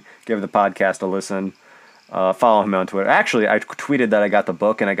 2013. Give the podcast a listen. Follow him on Twitter. Actually, I tweeted that I got the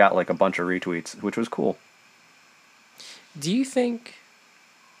book, and I got like a bunch of retweets, which was cool. Do you think...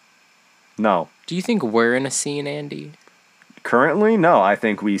 No. Do you think we're in a scene, Andy? Currently, no. I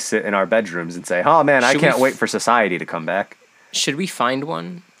think we sit in our bedrooms and say, oh man, I can't wait for society to come back. Should we find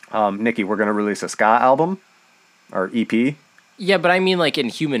one? Nikki, we're going to release a ska album, or EP. Yeah, but I mean like in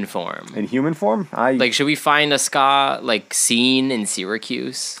human form. In human form? Like, should we find a ska like scene in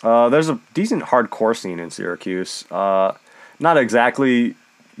Syracuse? There's a decent hardcore scene in Syracuse. Not exactly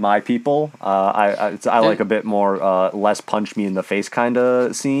my people. I like a bit more less punch me in the face kind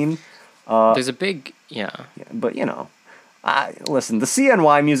of scene. There's a big but listen, the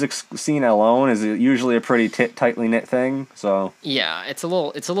CNY music scene alone is usually a pretty tightly knit thing. So yeah, it's a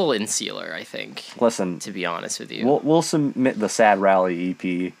little insular, I think. Listen, to be honest with you, we'll submit the Sad Rally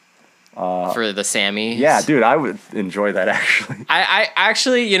EP for the Sammys. Yeah, dude, I would enjoy that actually. I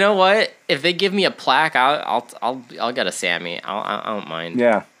actually, you know what? If they give me a plaque, I'll get a Sammy. I don't mind.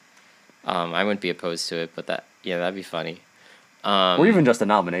 Yeah. I wouldn't be opposed to it, but that'd be funny. Or even just a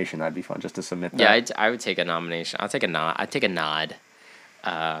nomination, that'd be fun, just to submit that. Yeah, I would take a nomination. I'd take a nod.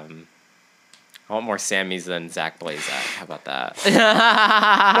 I want more Sammys than Zach Blazak. How about that?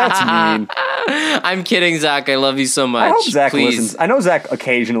 That's mean. I'm kidding, Zach. I love you so much. I hope Zach listens. I know Zach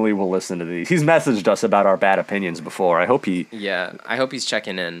occasionally will listen to these. He's messaged us about our bad opinions before. I hope he... Yeah, I hope he's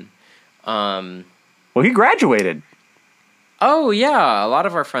checking in. Well, he graduated. Oh, yeah. A lot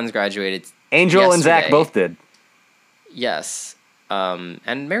of our friends graduated Angel yesterday. And Zach both did. Yes.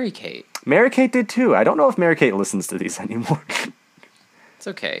 And Mary-Kate. Mary-Kate did too. I don't know if Mary-Kate listens to these anymore. It's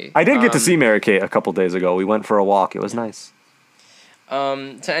okay. I did get to see Mary-Kate a couple days ago. We went for a walk. It was nice.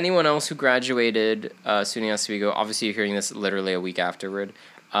 To anyone else who graduated SUNY Oswego, obviously you're hearing this literally a week afterward.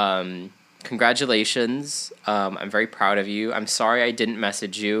 Congratulations. I'm very proud of you. I'm sorry I didn't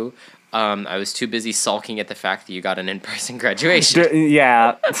message you. I was too busy sulking at the fact that you got an in-person graduation.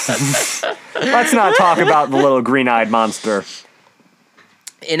 Yeah. Let's not talk about the little green-eyed monster.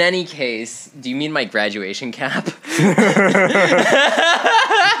 In any case, do you mean my graduation cap?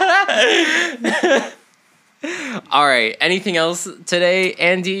 All right. Anything else today,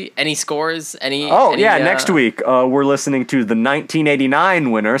 Andy? Any scores? Next week we're listening to the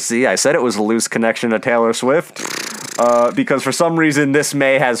 1989 winner. See, I said it was a loose connection to Taylor Swift. Because for some reason this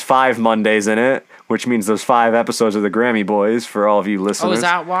May has 5 Mondays in it, which means there's 5 episodes of the Grammy Boys for all of you listeners. Oh, is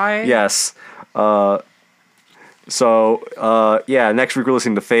that why? Yes. Next week we're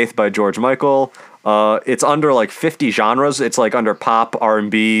listening to Faith by George Michael. It's under like 50 genres. It's like under pop,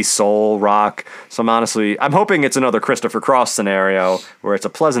 R&B, soul, rock. So I'm hoping it's another Christopher Cross scenario where it's a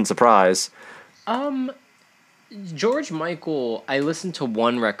pleasant surprise. George Michael, I listened to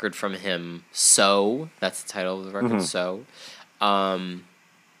one record from him, So. That's the title of the record, So.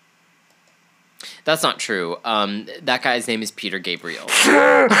 That's not true. That guy's name is Peter Gabriel.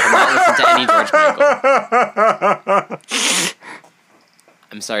 I have not listened to any George Michael.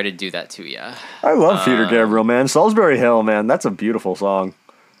 I'm sorry to do that to you. I love Peter Gabriel, man. Salisbury Hill, man. That's a beautiful song.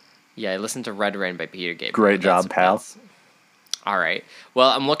 Yeah, I listened to Red Rain by Peter Gabriel. Great job, pal. All right. Well,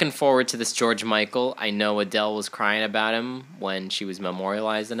 I'm looking forward to this George Michael. I know Adele was crying about him when she was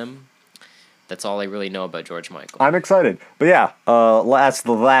memorializing him. That's all I really know about George Michael. I'm excited. But yeah, that's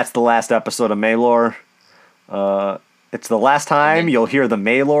the last episode of May-lor. It's the last time you'll hear the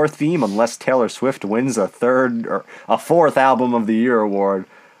May-lor theme unless Taylor Swift wins a 3rd or a 4th Album of the Year award.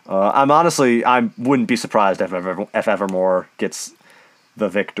 I wouldn't be surprised if Evermore gets the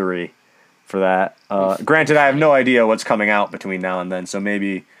victory for that. Granted, I have no idea what's coming out between now and then, so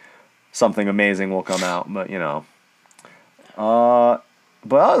maybe something amazing will come out. But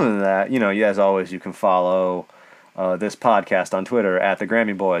but other than that, as always, you can follow this podcast on Twitter at the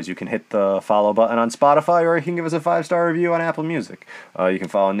Grammy Boys. You can hit the follow button on Spotify, or you can give us a 5-star review on Apple Music. You can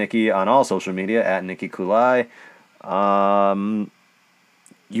follow Nikki on all social media at Nikki Kulai.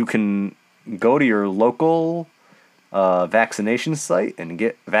 You can go to your local vaccination site and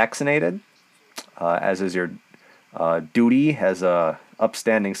get vaccinated, as is your duty as a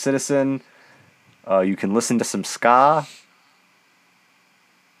upstanding citizen. You can listen to some ska.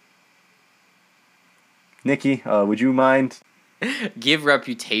 Nikki, would you mind? Give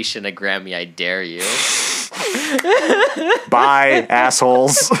Reputation a Grammy, I dare you. Bye,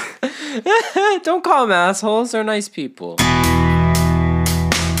 assholes. Don't call them assholes. They're nice people.